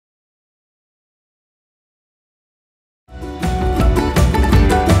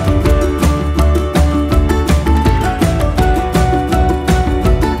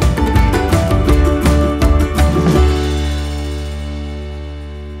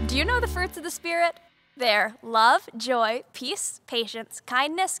Do you know the fruits of the Spirit? They're love, joy, peace, patience,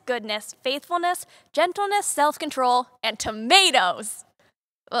 kindness, goodness, faithfulness, gentleness, self-control, and tomatoes.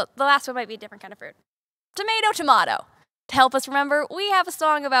 Well, the last one might be a different kind of fruit. Tomato, tomato. To help us remember, we have a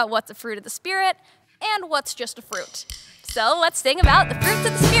song about what's a fruit of the Spirit and what's just a fruit. So let's sing about the fruits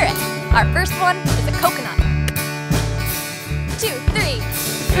of the Spirit. Our first one is a coconut. 2, 3.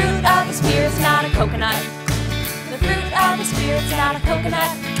 The fruit of the Spirit's not a coconut. The fruit of the Spirit's not a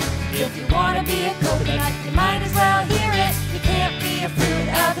coconut. If you want to be a coconut, you might as well hear it. You can't be a fruit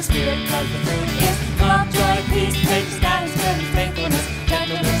of the Spirit, because the fruit is love, joy, peace, patience, kindness, goodness, faithfulness,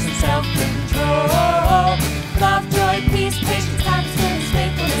 gentleness, and self-control. Love, joy, peace, patience, kindness, goodness,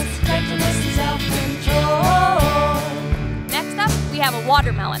 faithfulness, gentleness, and self-control. Next up, we have a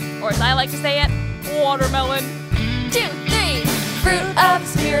watermelon, or as I like to say it, watermelon. 2, 3. Fruit of the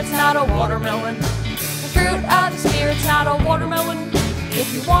Spirit's not a watermelon. The fruit of the Spirit's not a watermelon.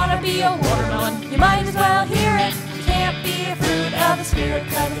 If you want to be a watermelon, you might as well hear it. You can't be a fruit of the Spirit,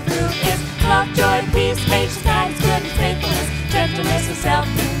 because the fruit is love, joy, peace, patience, kindness, goodness, faithfulness, gentleness, and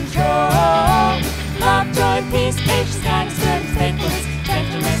self-control. Love, joy, peace, patience, kindness, goodness, faithfulness,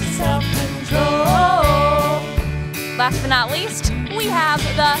 gentleness, and self-control. Last but not least, we have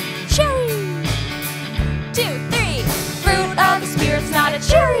the cherry. 2, 3. Fruit of the Spirit's not a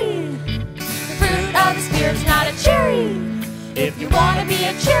cherry. The fruit of the Spirit's not a cherry. If you want to be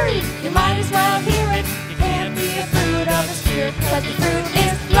a cherry, you might as well hear it. You can't be a fruit of the Spirit, because the fruit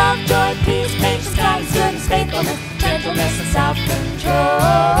is love, joy, peace, patience, kindness, goodness, faithfulness, gentleness, and self-control.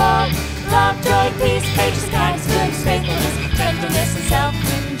 Love, joy, peace, patience, kindness, goodness, faithfulness, gentleness, and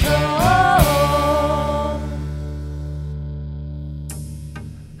self-control.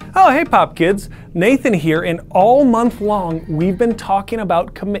 Oh, hey Pop Kids, Nathan here, and all month long we've been talking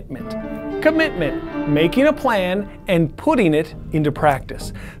about commitment. Commitment, making a plan and putting it into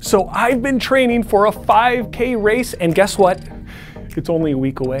practice. So I've been training for a 5K race, and guess what? It's only a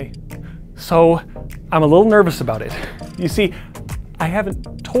week away. So I'm a little nervous about it. You see, I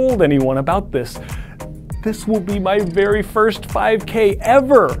haven't told anyone about this. This will be my very first 5K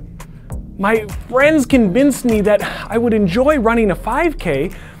ever. My friends convinced me that I would enjoy running a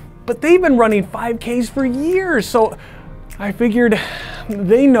 5K, but they've been running 5Ks for years, so I figured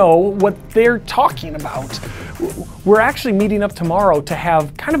they know what they're talking about. We're actually meeting up tomorrow to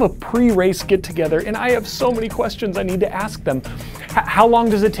have kind of a pre-race get-together, and I have so many questions I need to ask them. How long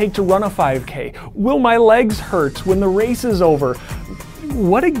does it take to run a 5K? Will my legs hurt when the race is over?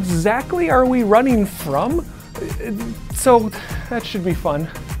 What exactly are we running from? So that should be fun.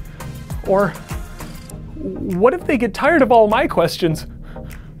 Or what if they get tired of all my questions?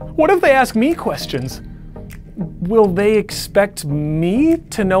 What if they ask me questions? Will they expect me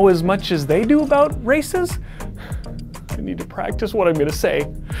to know as much as they do about races? I need to practice what I'm going to say.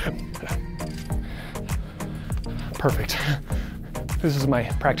 Perfect. This is my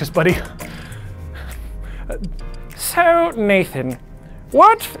practice buddy. So, Nathan,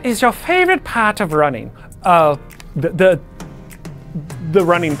 what is your favorite part of running? The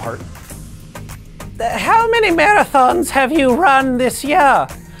running part. How many marathons have you run this year?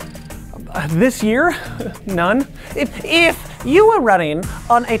 This year? None. If you were running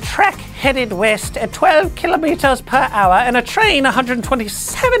on a track headed west at 12 kilometers per hour and a train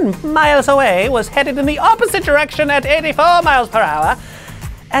 127 miles away was headed in the opposite direction at 84 miles per hour,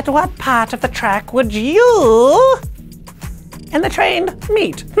 at what part of the track would you and the train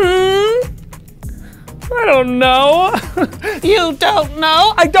meet? I don't know. You don't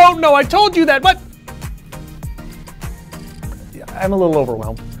know? I don't know. I told you that, but I'm a little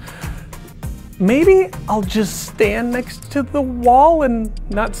overwhelmed. Maybe I'll just stand next to the wall and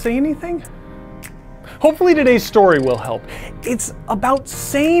not say anything? Hopefully today's story will help. It's about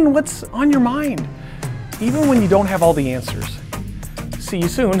saying what's on your mind, even when you don't have all the answers. See you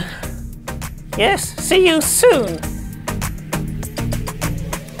soon. Yes, see you soon.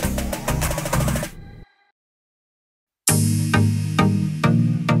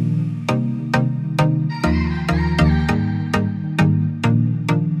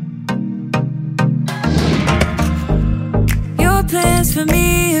 Plans for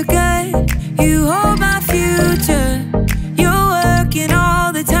me are good. You hold my future. You're working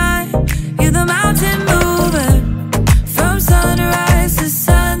all the time. You're the mountain mover. From sunrise to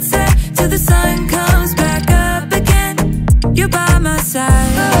sunset, till the sun comes back up again.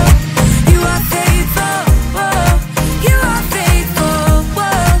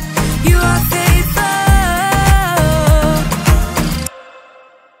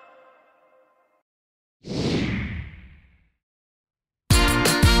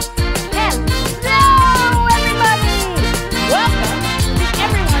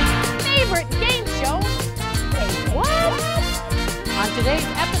 today's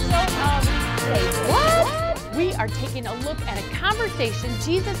episode of Say What? We are taking a look at a conversation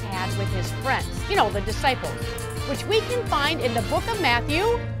Jesus had with his friends, the disciples, which we can find in the book of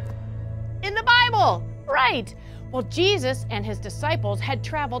Matthew in the Bible. Right. Well, Jesus and his disciples had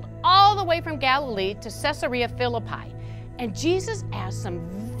traveled all the way from Galilee to Caesarea Philippi, and Jesus asked some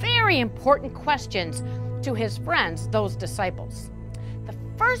very important questions to his friends, those disciples. The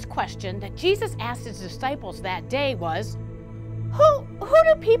first question that Jesus asked his disciples that day was, Who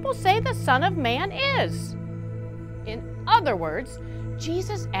do people say the Son of Man is? In other words,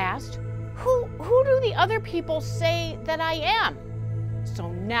 Jesus asked, Who do the other people say that I am?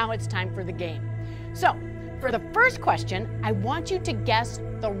 So now it's time for the game. So, for the first question, I want you to guess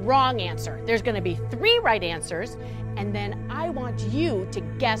the wrong answer. There's going to be 3 right answers, and then I want you to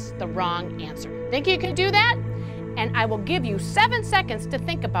guess the wrong answer. Think you can do that? And I will give you 7 seconds to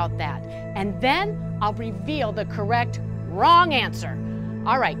think about that. And then I'll reveal the correct wrong answer.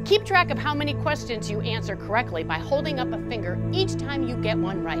 All right, keep track of how many questions you answer correctly by holding up a finger each time you get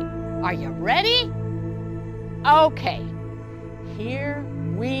one right. Are you ready? Okay, here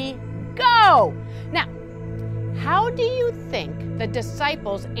we go. Now, how do you think the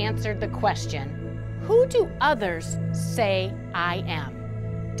disciples answered the question, who do others say I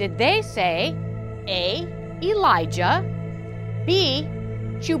am? Did they say A, Elijah, B,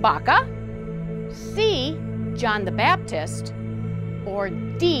 Chewbacca, C, John the Baptist, or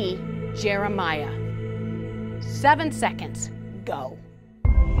D, Jeremiah? 7 seconds, go.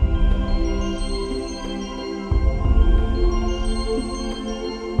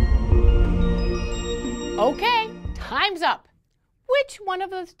 Okay, time's up. Which one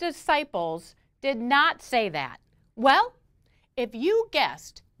of the disciples did not say that? Well, if you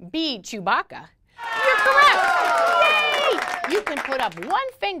guessed B, Chewbacca, you're correct. Yay! You can put up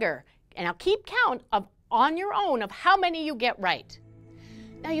 1 finger, and I'll keep count on your own of how many you get right.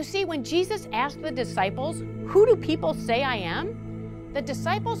 Now you see, when Jesus asked the disciples, who do people say I am? The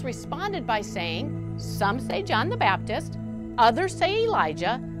disciples responded by saying, some say John the Baptist, others say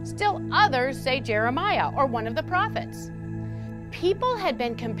Elijah, still others say Jeremiah or one of the prophets. People had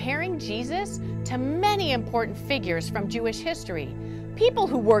been comparing Jesus to many important figures from Jewish history, people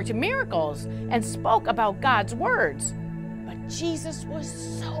who worked miracles and spoke about God's words. But Jesus was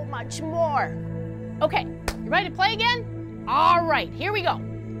so much more. Okay, you ready to play again? All right, here we go.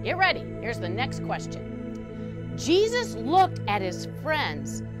 Get ready. Here's the next question. Jesus looked at his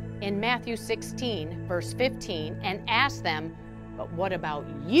friends in Matthew 16, verse 15, and asked them, but what about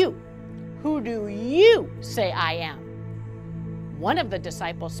you? Who do you say I am? One of the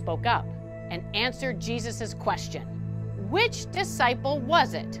disciples spoke up and answered Jesus' question. Which disciple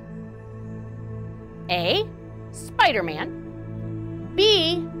was it? A, Spider-Man,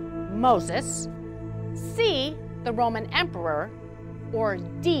 B, Moses, C, the Roman emperor, or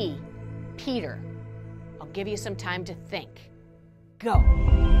D, Peter? I'll give you some time to think. Go.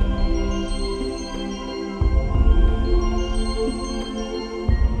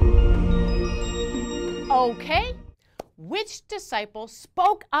 Okay, which disciple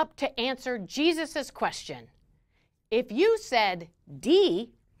spoke up to answer Jesus' question? If you said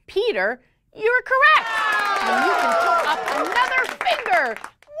D, Peter, you're correct. And you can put up another finger.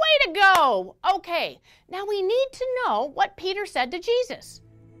 Way to go. Okay, now we need to know what Peter said to Jesus.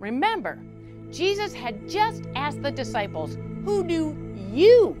 Remember, Jesus had just asked the disciples, who do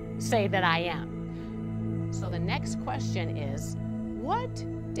you say that I am? So the next question is, what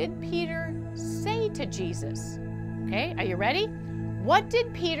did Peter say to Jesus? Okay, are you ready? What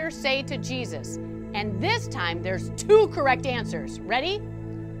did Peter say to Jesus? And this time there's 2 correct answers. Ready?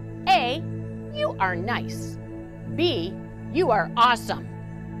 A, you are nice. B, you are awesome.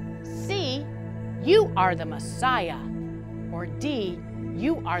 C, you are the Messiah. Or D,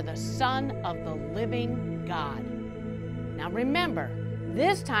 you are the Son of the living God. Now remember,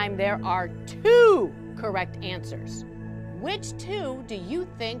 this time there are 2 correct answers. Which 2 do you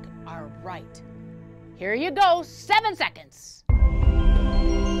think are right? Here you go, 7 seconds.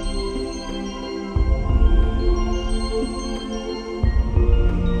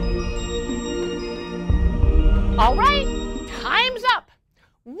 All right, time's up.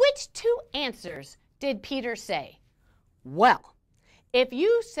 Which 2 answers did Peter say? Well, if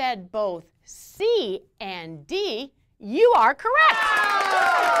you said both C and D, you are correct.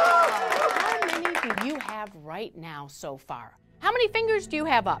 How many do you have right now so far? How many fingers do you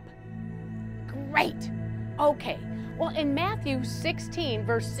have up? Great. Okay. Well, in Matthew 16,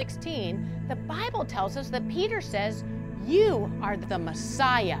 verse 16, the Bible tells us that Peter says, you are the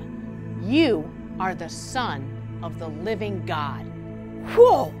Messiah. You are the Son of the living God.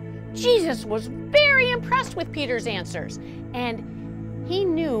 Whoa! Jesus was very impressed with Peter's answers, and he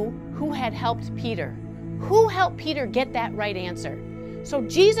knew who had helped Peter. Who helped Peter get that right answer? So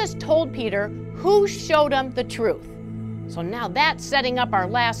Jesus told Peter who showed him the truth. So now that's setting up our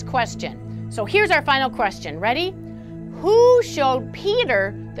last question. So here's our final question. Ready? Who showed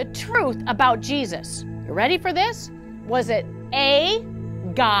Peter the truth about Jesus? You ready for this? Was it A,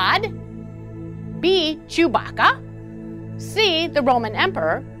 God, B, Chewbacca, C, the Roman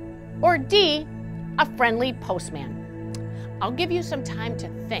Emperor, or D, a friendly postman? I'll give you some time to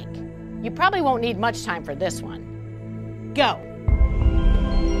think. You probably won't need much time for this one. Go.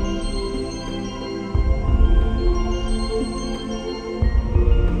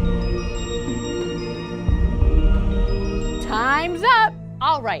 Time's up.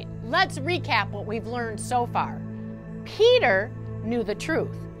 All right, let's recap what we've learned so far. Peter knew the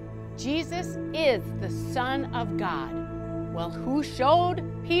truth. Jesus is the Son of God. Well, who showed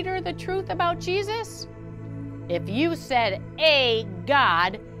Peter the truth about Jesus? If you said A,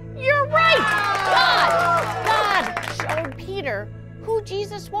 God, you're right. God showed Peter who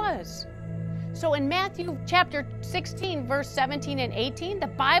Jesus was. So in Matthew chapter 16, verse 17 and 18, the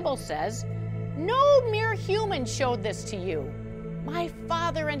Bible says, "No mere human showed this to you. My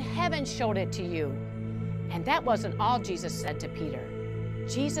Father in heaven showed it to you." And that wasn't all Jesus said to Peter.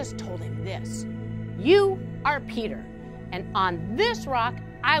 Jesus told him this: "You are Peter, and on this rock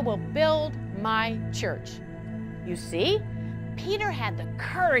I will build my church." You see, Peter had the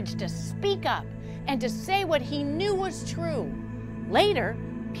courage to speak up and to say what he knew was true. Later,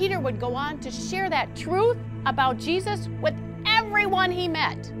 Peter would go on to share that truth about Jesus with everyone he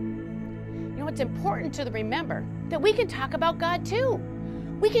met. You know, it's important to remember that we can talk about God too.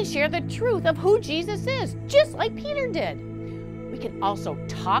 We can share the truth of who Jesus is, just like Peter did. We can also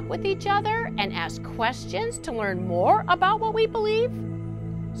talk with each other and ask questions to learn more about what we believe.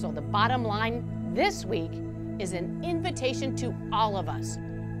 So the bottom line this week is an invitation to all of us.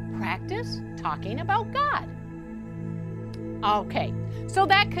 Practice talking about God. Okay, so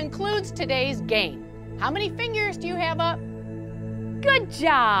that concludes today's game. How many fingers do you have up? Good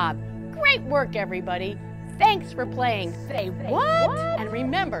job. Great work, everybody. Thanks for playing Say What? And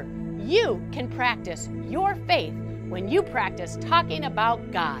remember, you can practice your faith when you practice talking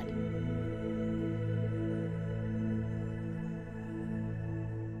about God.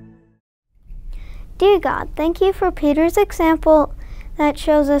 Dear God, thank you for Peter's example that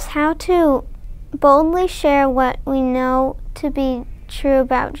shows us how to boldly share what we know to be true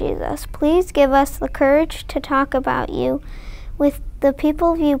about Jesus. Please give us the courage to talk about you with the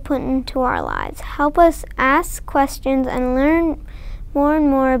people you put into our lives. Help us ask questions and learn more and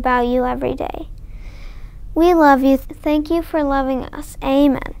more about you every day. We love you. Thank you for loving us.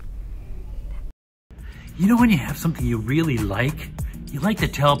 Amen. You know when you have something you really like? You like to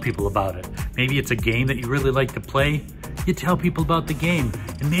tell people about it. Maybe it's a game that you really like to play. You tell people about the game.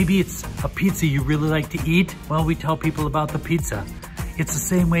 And maybe it's a pizza you really like to eat. Well, we tell people about the pizza. It's the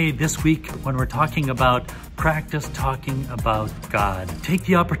same way this week when we're talking about practice talking about God. Take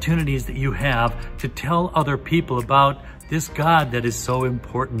the opportunities that you have to tell other people about this God that is so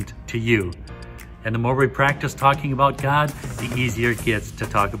important to you. And the more we practice talking about God, the easier it gets to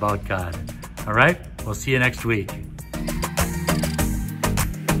talk about God. All right, we'll see you next week.